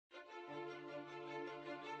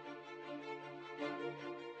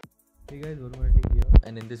Hey guys, Varun here,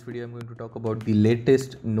 and in this video I'm going to talk about the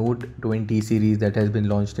latest Note 20 series that has been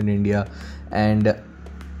launched in India. And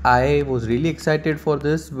I was really excited for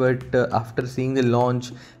this, but after seeing the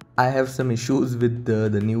launch, I have some issues with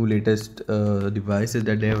the new latest devices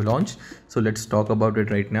that they have launched. So let's talk about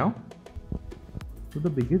it right now. So the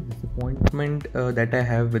biggest disappointment that I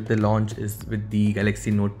have with the launch is with the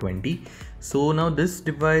Galaxy Note 20. So now this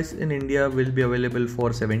device in India will be available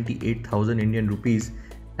for 78,000 Indian rupees,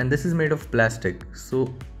 and this is made of plastic.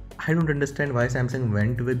 So I don't understand why Samsung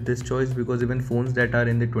went with this choice, because even phones that are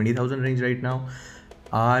in the 20,000 range right now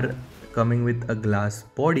are coming with a glass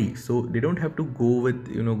body. So they don't have to go with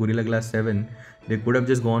Gorilla Glass 7. They could have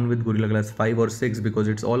just gone with Gorilla Glass 5 or 6, because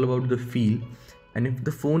it's all about the feel. And if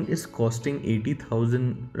the phone is costing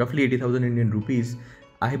 80,000, roughly 80,000 Indian rupees,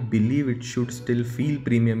 I believe it should still feel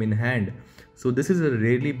premium in hand. So this is a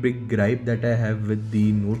really big gripe that I have with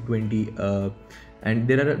the Note 20, and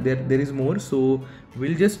there is more. So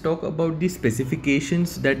we'll just talk about the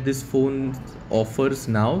specifications that this phone offers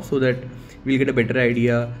now, so that we'll get a better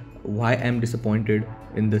idea why I'm disappointed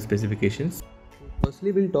in the specifications.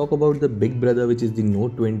 Firstly, we'll talk about the big brother, which is the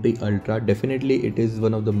Note 20 Ultra. Definitely, it is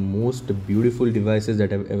one of the most beautiful devices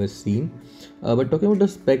that I've ever seen. But talking about the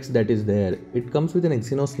specs that is there, it comes with an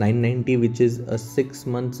Exynos 990, which is a 6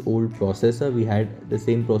 months old processor. We had the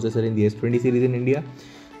same processor in the S20 series in India,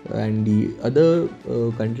 and the other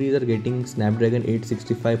countries are getting Snapdragon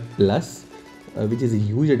 865 Plus, which is a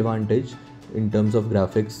huge advantage in terms of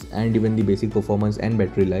graphics and even the basic performance and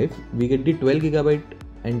battery life. We get the 12GB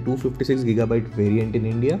and 256GB variant in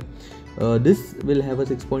India. This will have a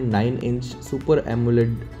 6.9-inch Super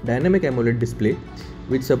AMOLED dynamic AMOLED display,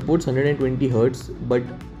 which supports 120Hz, but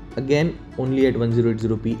again only at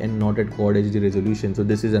 1080p and not at Quad HD resolution. So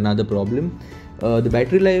this is another problem. The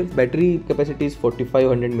battery capacity is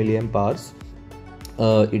 4500 milliamp hours.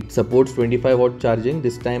 It supports 25-watt charging.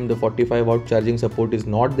 This time the 45-watt charging support is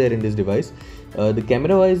not there in this device. The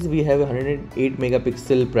camera wise, we have a 108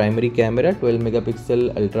 megapixel primary camera, 12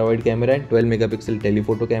 megapixel ultra wide camera, and 12 megapixel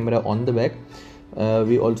telephoto camera on the back.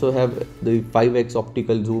 We also have the 5x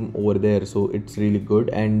optical zoom over there, so it's really good,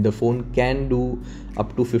 and the phone can do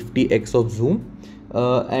up to 50x of zoom.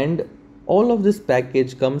 And all of this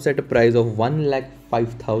package comes at a price of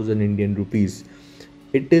 1,05,000 Indian rupees.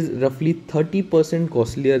 It is roughly 30%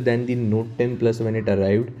 costlier than the Note 10 Plus when it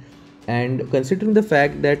arrived. And considering the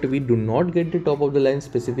fact that we do not get the top of the line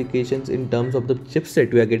specifications in terms of the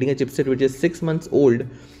chipset, we are getting a chipset which is 6 months old,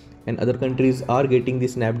 and other countries are getting the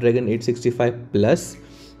Snapdragon 865 Plus.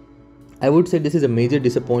 I would say this is a major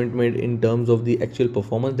disappointment in terms of the actual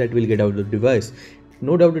performance that we'll get out of the device.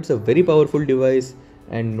 No doubt it's a very powerful device,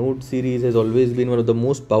 and Note series has always been one of the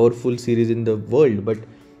most powerful series in the world, but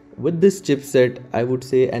with this chipset, I would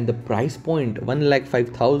say, and the price point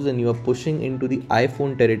 1,05,000, you are pushing into the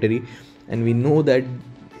iPhone territory, and we know that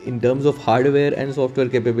in terms of hardware and software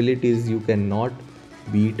capabilities, you cannot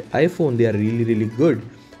beat iPhone. They are really good.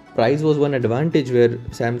 Price was one advantage where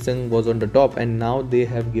Samsung was on the top, and now they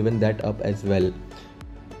have given that up as well.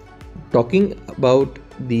 Talking about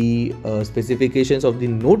the specifications of the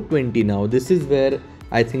Note 20 now, this is where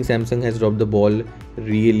I think Samsung has dropped the ball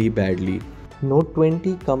really badly. Note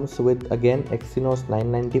 20 comes with again Exynos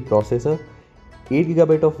 990 processor,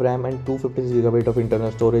 8GB of RAM and 256GB of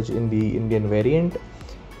internal storage in the Indian variant.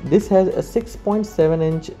 This has a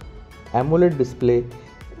 6.7-inch AMOLED display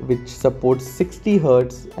which supports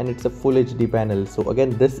 60Hz, and it's a full HD panel. So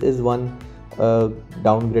again, this is one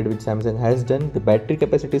downgrade which Samsung has done. The battery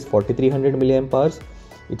capacity is 4300 milliamp hours.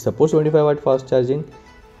 It supports 25-watt fast charging.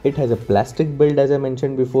 It has a plastic build, as I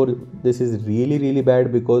mentioned before. This is really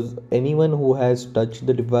bad, because anyone who has touched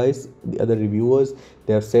the device, the other reviewers,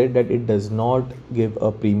 they have said that it does not give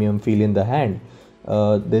a premium feel in the hand.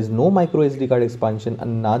 There's no micro SD card expansion,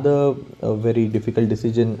 another very difficult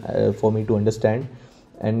decision for me to understand.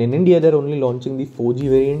 And in India, they're only launching the 4G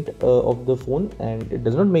variant of the phone, and it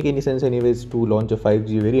does not make any sense anyways to launch a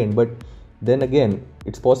 5G variant. But then again,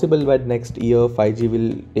 it's possible that next year 5G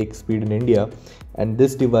will take speed in India, and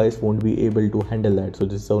this device won't be able to handle that. So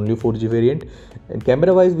this is only 4G variant. And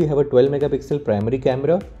camera wise, we have a 12 megapixel primary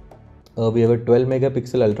camera, we have a 12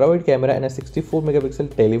 megapixel ultra wide camera, and a 64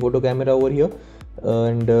 megapixel telephoto camera over here.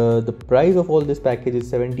 And the price of all this package is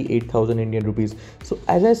 78,000 Indian rupees. So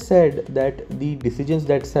as I said, that the decisions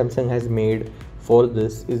that Samsung has made for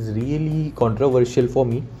this is really controversial for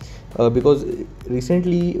me, because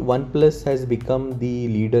recently OnePlus has become the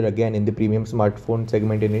leader again in the premium smartphone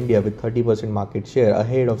segment in India with 30% market share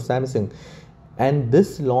ahead of Samsung. And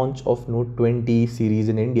this launch of Note 20 series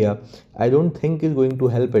in India, I don't think is going to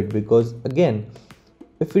help it, because again,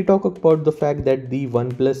 If we talk about the fact that the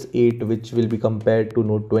OnePlus 8, which will be compared to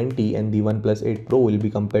Note 20, and the OnePlus 8 Pro will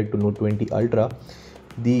be compared to Note 20 Ultra,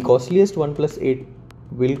 the costliest OnePlus 8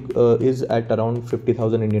 will is at around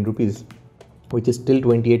 50,000 Indian rupees, which is still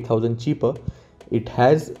 28,000 cheaper. It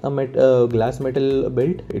has a glass metal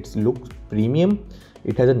build. It looks premium.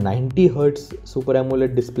 It has a 90 Hz Super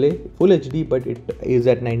AMOLED display, full HD, but it is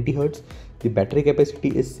at 90 Hz. The battery capacity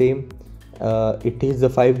is same. It is the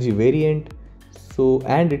 5G variant. So,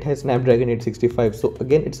 and it has Snapdragon 865. So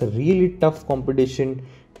again, it's a really tough competition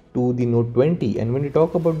to the Note 20. And when we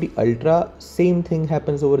talk about the Ultra, same thing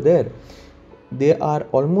happens over there. There are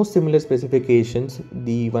almost similar specifications.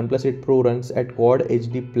 The OnePlus 8 Pro runs at Quad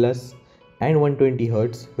HD Plus and 120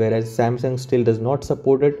 Hz, whereas Samsung still does not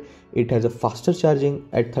support it. It has a faster charging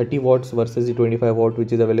at 30 watts versus the 25 watt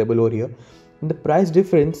which is available over here. And the price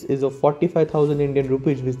difference is of 45,000 Indian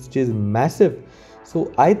rupees, which is massive.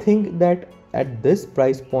 So I think that at this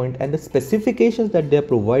price point and the specifications that they are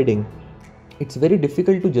providing, it's very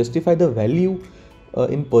difficult to justify the value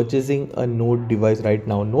in purchasing a Note device right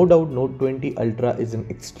now. No doubt Note 20 Ultra is an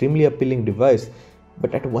extremely appealing device,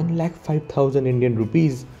 but at 1,05,000 Indian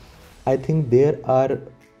rupees, I think there are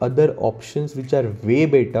other options which are way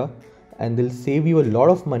better and they'll save you a lot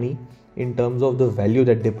of money in terms of the value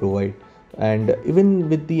that they provide. And even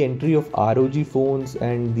with the entry of ROG phones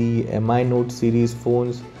and the Mi Note series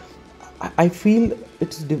phones, I feel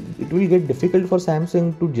it will get difficult for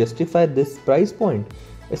Samsung to justify this price point,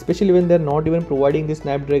 especially when they're not even providing the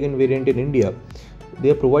Snapdragon variant in India.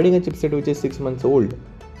 They are providing a chipset which is 6 months old.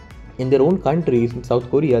 In their own countries, in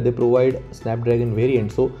South Korea, they provide Snapdragon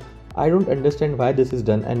variant. So I don't understand why this is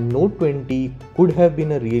done. And Note 20 could have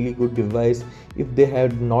been a really good device if they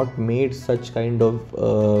had not made such kind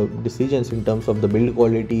of decisions in terms of the build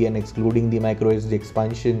quality and excluding the micro SD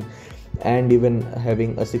expansion, and even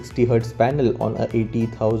having a 60 Hz panel on a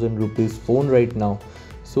 80,000 rupees phone right now.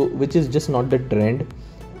 So which is just not the trend.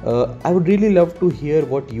 I would really love to hear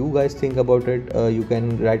what you guys think about it. You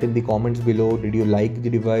can write in the comments below. Did you like the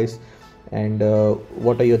device, and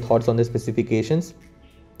what are your thoughts on the specifications?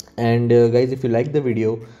 And guys, if you like the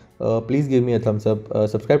video, please give me a thumbs up,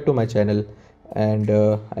 subscribe to my channel, and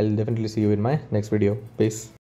I'll definitely see you in my next video. Peace.